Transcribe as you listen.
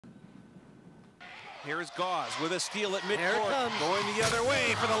Here's Gause with a steal at midcourt, going the other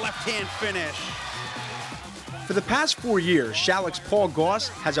way for the left-hand finish. For the past 4 years, Schalick's Paul Gause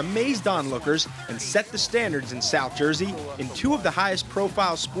has amazed onlookers and set the standards in South Jersey in two of the highest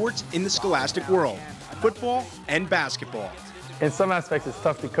profile sports in the scholastic world, football and basketball. In some aspects, it's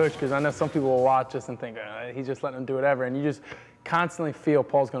tough to coach because I know some people will watch us and think, he's just letting them do whatever, and you just constantly feel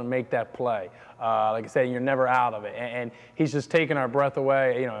Paul's going to make that play. Like I said, you're never out of it, and he's just taking our breath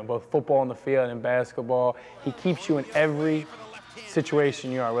away, in both football on the field and basketball. He keeps you in every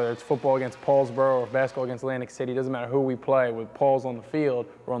situation you are, whether it's football against Paulsboro or basketball against Atlantic City. It doesn't matter who we play. With Paul's on the field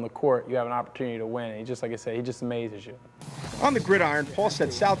or on the court, you have an opportunity to win. He just, like I said, he just amazes you. On the gridiron, Paul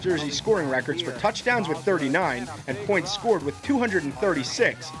set South Jersey's scoring records for touchdowns with 39 and points scored with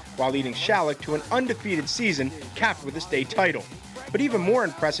 236, while leading Schalick to an undefeated season capped with a state title. But even more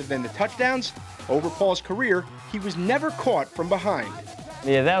impressive than the touchdowns, over Paul's career, he was never caught from behind.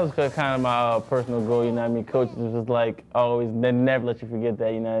 Yeah, that was kind of my personal goal, Coaches was just like, always, they never let you forget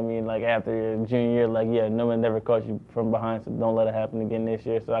that, Like after your junior year, like, yeah, no one never caught you from behind, so don't let it happen again this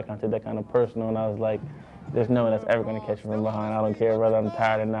year. So I kind of took that kind of personal, and I was like, there's no one that's ever going to catch you from behind. I don't care whether I'm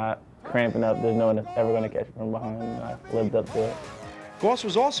tired or not, cramping up, there's no one that's ever going to catch you from behind, and I lived up to it. Gause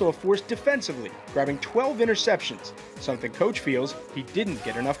was also a force defensively, grabbing 12 interceptions, something Coach feels he didn't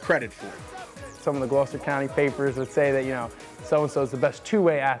get enough credit for. Some of the Gloucester County papers would say that, so-and-so is the best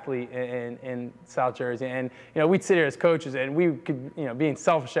two-way athlete in South Jersey. And, we'd sit here as coaches and we could, being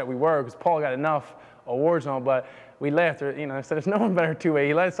selfish that we were, because Paul got enough awards on, but we laughed, I said, there's no one better two-way.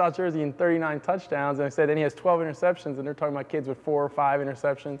 He led South Jersey in 39 touchdowns, and I said, then he has 12 interceptions, and they're talking about kids with 4 or 5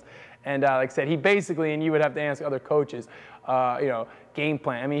 interceptions. And like I said, he basically, and you would have to ask other coaches, game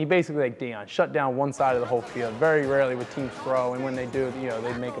plan. He basically, like Dion, shut down one side of the whole field. Very rarely would teams throw, and when they do,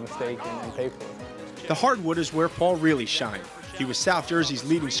 they'd make a mistake and pay for it. The hardwood is where Paul really shined. He was South Jersey's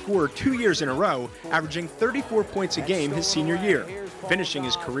leading scorer 2 years in a row, averaging 34 points a game his senior year, finishing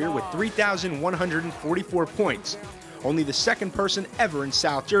his career with 3,144 points. Only the second person ever in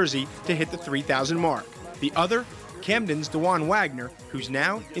South Jersey to hit the 3,000 mark. The other, Camden's DeJuan Wagner, who's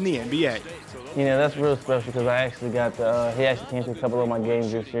now in the NBA. That's real special because I actually got he actually came to a couple of my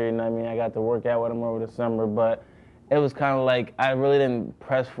games this year, I got to work out with him over the summer, but it was kind of like I really didn't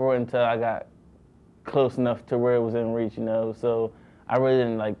press for it until I got close enough to where it was in reach, so I really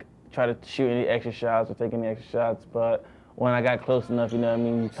didn't try to shoot any extra shots or take any extra shots, but when I got close enough, you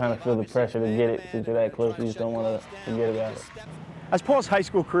kind of feel the pressure to get it. Since you're that close, you just don't want to forget about it. As Paul's high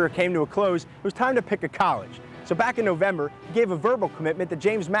school career came to a close, it was time to pick a college. So back in November, he gave a verbal commitment to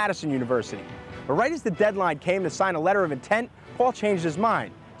James Madison University. But right as the deadline came to sign a letter of intent, Paul changed his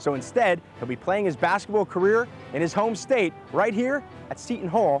mind. So instead, he'll be playing his basketball career in his home state, right here at Seton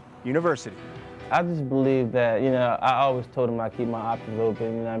Hall University. I just believe that, I always told him I keep my options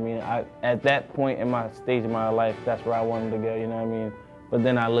open, at that point in my stage of my life, that's where I wanted to go, But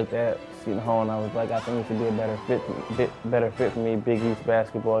then I looked at Seton Hall and I was like, I think this would be a better fit for me, Big East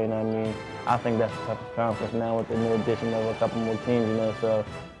basketball, I think that's the toughest conference now with the new addition of a couple more teams, so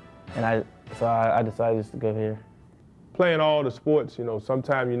I decided just to go here. Playing all the sports,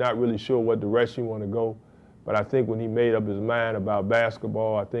 sometimes you're not really sure what direction you want to go, but I think when he made up his mind about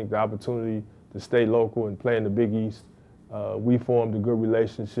basketball, I think the opportunity to stay local and play in the Big East, we formed a good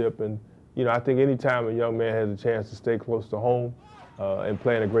relationship, and I think anytime a young man has a chance to stay close to home and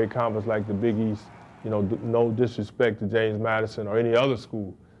play in a great conference like the Big East, no disrespect to James Madison or any other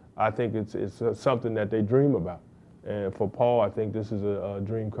school, I think it's something that they dream about. And for Paul, I think this is a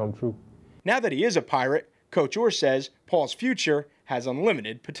dream come true. Now that he is a Pirate, Coach Orr says Paul's future has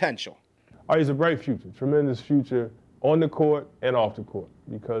unlimited potential. Oh, he's a bright future, tremendous future on the court and off the court,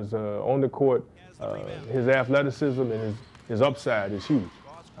 because on the court, his athleticism and his upside is huge.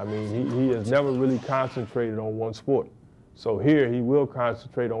 He has never really concentrated on one sport. So here he will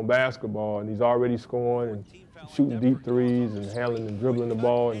concentrate on basketball, and he's already scoring and shooting deep threes and handling and dribbling the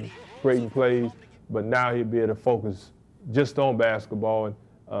ball and creating plays. But now he'll be able to focus just on basketball, and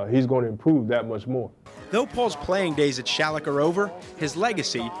he's going to improve that much more. Though Paul's playing days at Schalick are over, his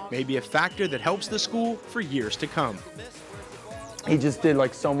legacy may be a factor that helps the school for years to come. He just did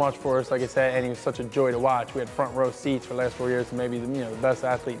so much for us, like I said, and he was such a joy to watch. We had front row seats for the last 4 years, so maybe the best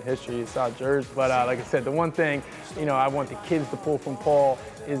athlete in history of South Jersey. But like I said, the one thing I want the kids to pull from Paul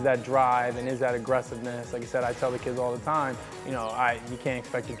is that drive and is that aggressiveness. Like I said, I tell the kids all the time, you can't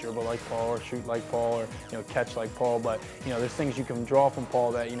expect to dribble like Paul or shoot like Paul or catch like Paul, but there's things you can draw from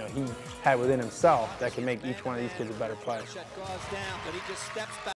Paul that he had within himself that can make each one of these kids a better player.